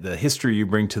the history you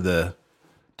bring to the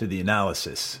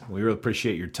analysis. We really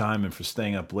appreciate your time and for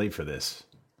staying up late for this.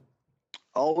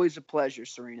 Always a pleasure,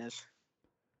 Serenas.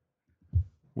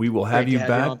 We will have you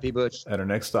back Butch. at our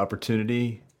next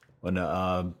opportunity. When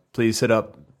please hit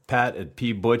up Pat at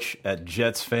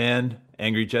pbutch@JetsFan,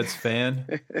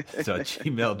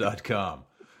 AngryJetsFan.gmail.com.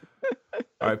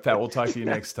 All right, Pat, we'll talk to you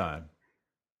next time.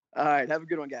 All right, have a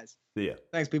good one, guys. See ya.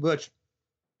 Thanks, P. Butch.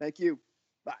 Thank you.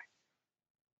 Bye.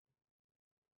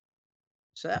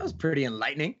 So that was pretty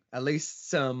enlightening. At least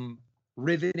some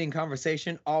riveting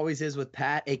conversation. Always is with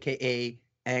Pat, a.k.a.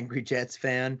 Angry Jets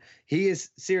fan. He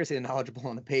is seriously knowledgeable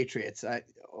on the Patriots,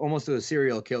 almost to a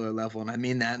serial killer level, and I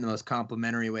mean that in the most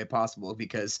complimentary way possible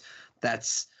because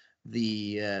that's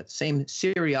the same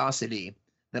seriosity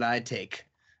that I take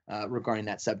regarding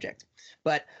that subject.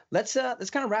 But let's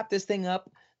kind of wrap this thing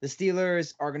up. The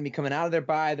Steelers are going to be coming out of their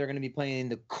bye. They're going to be playing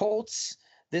the Colts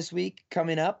this week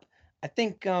coming up. I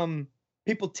think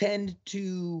people tend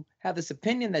to have this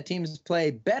opinion that teams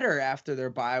play better after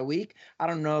their bye week. I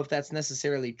don't know if that's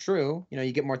necessarily true. You know,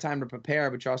 you get more time to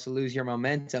prepare, but you also lose your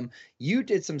momentum. You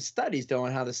did some studies, though,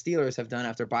 on how the Steelers have done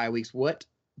after bye weeks. What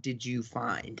did you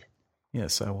find?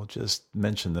 Yes, I will just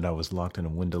mention that I was locked in a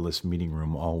windowless meeting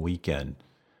room all weekend,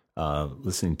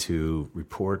 listening to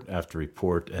report after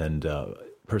report and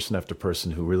person after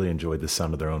person who really enjoyed the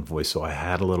sound of their own voice. So I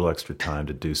had a little extra time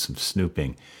to do some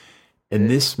snooping. And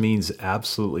this means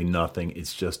absolutely nothing.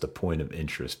 It's just a point of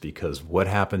interest because what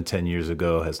happened 10 years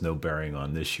ago has no bearing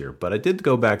on this year. But I did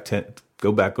go back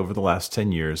over the last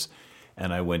 10 years,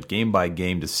 and I went game by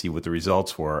game to see what the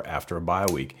results were after a bye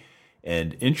week.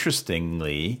 And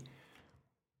interestingly,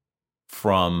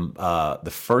 from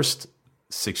the first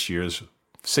 6 years,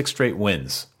 6 straight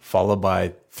wins, followed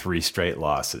by 3 straight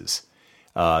losses.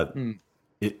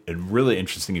 It really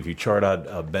interesting if you chart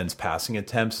out Ben's passing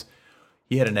attempts.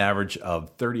 He had an average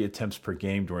of 30 attempts per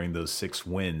game during those 6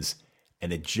 wins,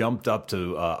 and it jumped up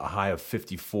to a high of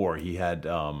 54. He had,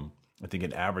 I think,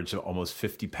 an average of almost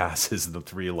 50 passes in the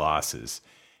 3 losses,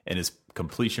 and his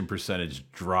completion percentage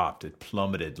dropped. It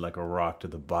plummeted like a rock to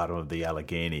the bottom of the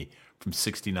Allegheny from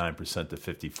 69% to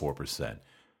 54%.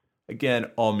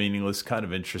 Again, all meaningless, kind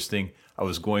of interesting. I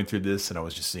was going through this, and I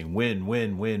was just saying win,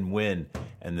 win, win, win,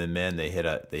 and then, man, they hit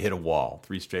a wall,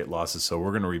 3 straight losses. So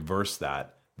we're going to reverse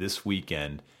that this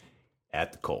weekend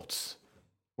at the Colts.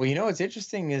 Well, you know what's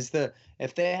interesting is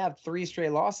if they have 3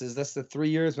 straight losses, that's the 3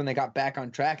 years when they got back on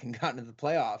track and got into the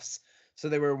playoffs. So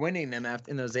they were winning them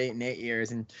in those 8 and 8 years.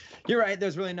 And you're right,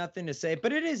 there's really nothing to say,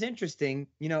 but it is interesting.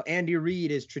 You know, Andy Reid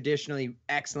is traditionally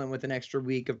excellent with an extra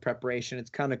week of preparation.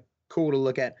 It's kind of cool to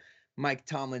look at Mike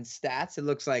Tomlin's stats. It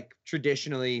looks like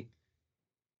traditionally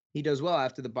he does well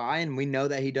after the bye, and we know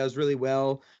that he does really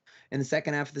well in the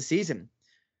second half of the season.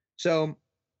 So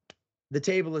the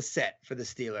table is set for the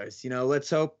Steelers. You know, let's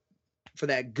hope for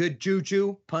that good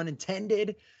juju, pun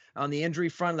intended, on the injury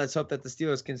front. Let's hope that the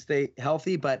Steelers can stay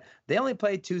healthy, but they only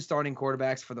play 2 starting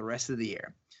quarterbacks for the rest of the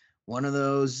year. One of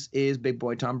those is big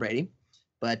boy Tom Brady,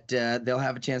 but they'll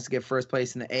have a chance to get first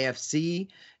place in the AFC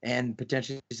and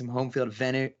potentially some home field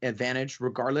advantage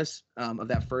regardless of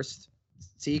that first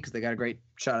seed because they got a great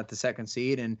shot at the second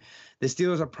seed. And the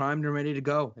Steelers are primed and ready to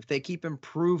go. If they keep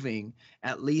improving,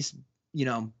 at least, you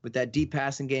know, with that deep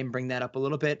passing game, bring that up a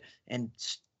little bit and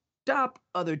stop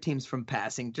other teams from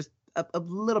passing just a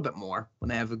little bit more when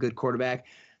they have a good quarterback.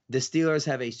 The Steelers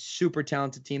have a super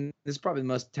talented team. This is probably the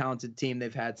most talented team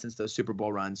they've had since those Super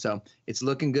Bowl runs. So it's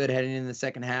looking good heading into the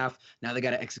second half. Now they got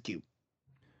to execute.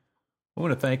 I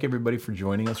want to thank everybody for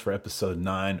joining us for episode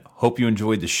 9. Hope you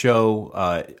enjoyed the show.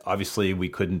 Obviously, we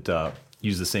couldn't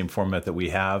use the same format that we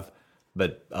have,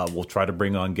 but we'll try to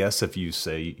bring on guests. If you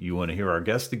say you want to hear our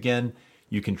guest again,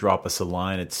 you can drop us a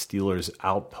line at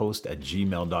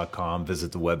SteelersOutpost@gmail.com.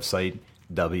 Visit the website,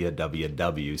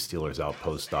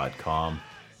 www.steelersoutpost.com,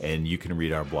 and you can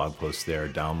read our blog posts there.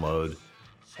 Download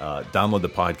the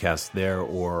podcast there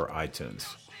or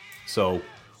iTunes. So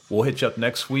we'll hit you up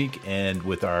next week and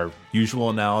with our usual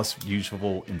analysis,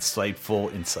 usual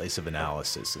insightful, incisive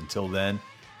analysis. Until then,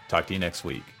 talk to you next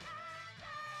week.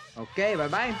 Okay,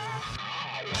 bye-bye.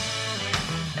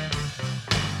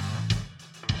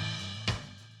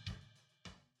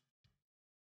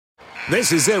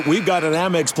 This is it. We've got an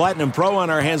Amex Platinum Pro on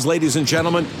our hands, ladies and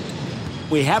gentlemen.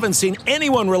 We haven't seen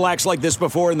anyone relax like this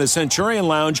before in the Centurion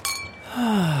Lounge.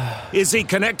 Is he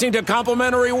connecting to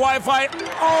complimentary Wi-Fi?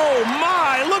 Oh,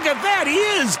 my. Look at that. He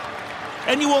is.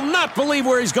 And you will not believe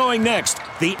where he's going next.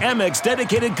 The Amex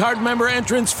dedicated card member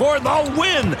entrance for the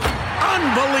win.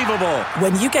 Unbelievable.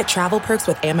 When you get travel perks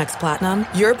with Amex Platinum,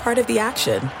 you're part of the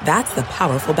action. That's the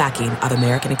powerful backing of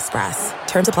American Express.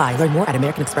 Terms apply. Learn more at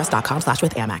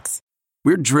americanexpress.com/withAmex.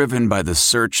 We're driven by the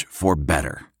search for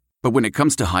better. But when it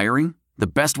comes to hiring, the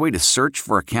best way to search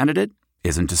for a candidate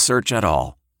isn't to search at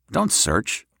all. Don't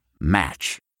search.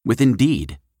 Match with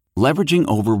Indeed. Leveraging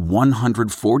over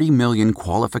 140 million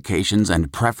qualifications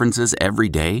and preferences every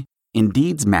day,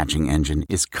 Indeed's matching engine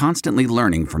is constantly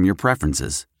learning from your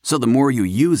preferences. So the more you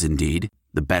use Indeed,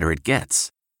 the better it gets.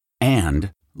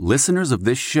 And listeners of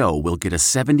this show will get a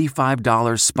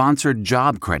 $75 sponsored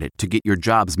job credit to get your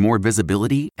jobs more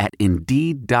visibility at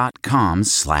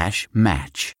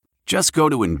Indeed.com/match. Just go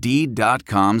to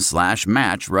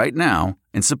Indeed.com/match right now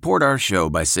and support our show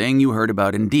by saying you heard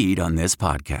about Indeed on this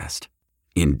podcast.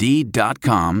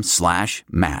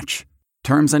 Indeed.com/match.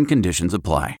 Terms and conditions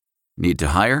apply. Need to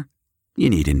hire? You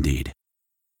need Indeed.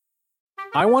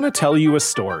 I want to tell you a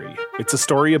story. It's a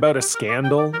story about a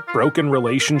scandal, broken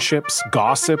relationships,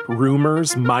 gossip,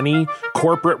 rumors, money,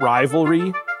 corporate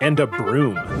rivalry, and a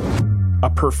broom. A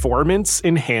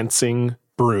performance-enhancing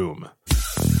broom.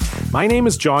 My name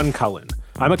is John Cullen.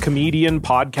 I'm a comedian,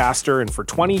 podcaster, and for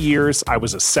 20 years, I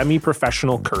was a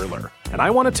semi-professional curler. And I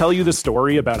want to tell you the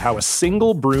story about how a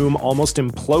single broom almost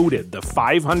imploded the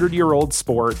 500-year-old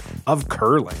sport of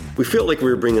curling. We felt like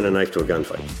we were bringing a knife to a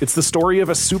gunfight. It's the story of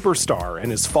a superstar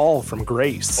and his fall from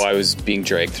grace. Well, I was being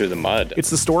dragged through the mud.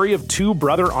 It's the story of two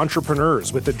brother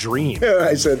entrepreneurs with a dream. Yeah,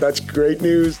 I said, that's great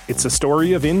news. It's a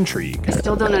story of intrigue. I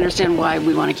still don't understand why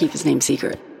we want to keep his name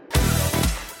secret.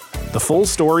 The full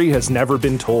story has never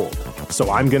been told,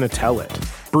 so I'm going to tell it.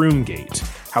 Broomgate,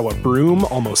 how a broom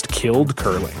almost killed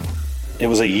curling. It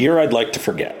was a year I'd like to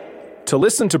forget. To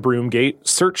listen to Broomgate,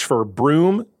 search for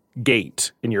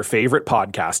Broomgate in your favorite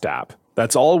podcast app.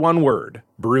 That's all one word,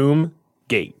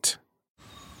 Broomgate.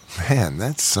 Man,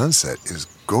 that sunset is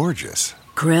gorgeous.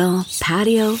 Grill,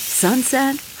 patio,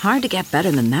 sunset. Hard to get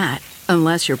better than that.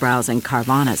 Unless you're browsing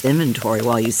Carvana's inventory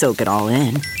while you soak it all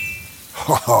in.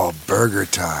 Oh, burger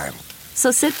time.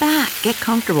 So sit back, get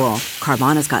comfortable.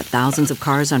 Carvana's got thousands of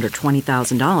cars under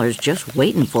 $20,000 just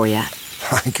waiting for you.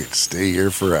 I could stay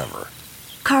here forever.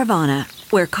 Carvana,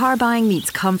 where car buying meets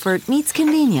comfort meets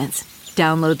convenience.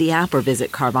 Download the app or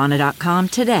visit Carvana.com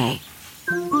today.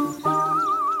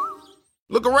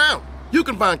 Look around. You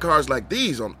can find cars like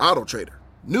these on AutoTrader.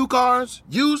 New cars,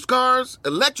 used cars,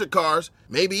 electric cars,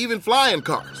 maybe even flying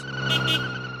cars.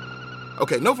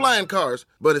 Okay, no flying cars,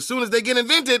 but as soon as they get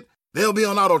invented, they'll be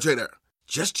on AutoTrader.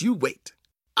 Just you wait.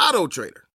 AutoTrader.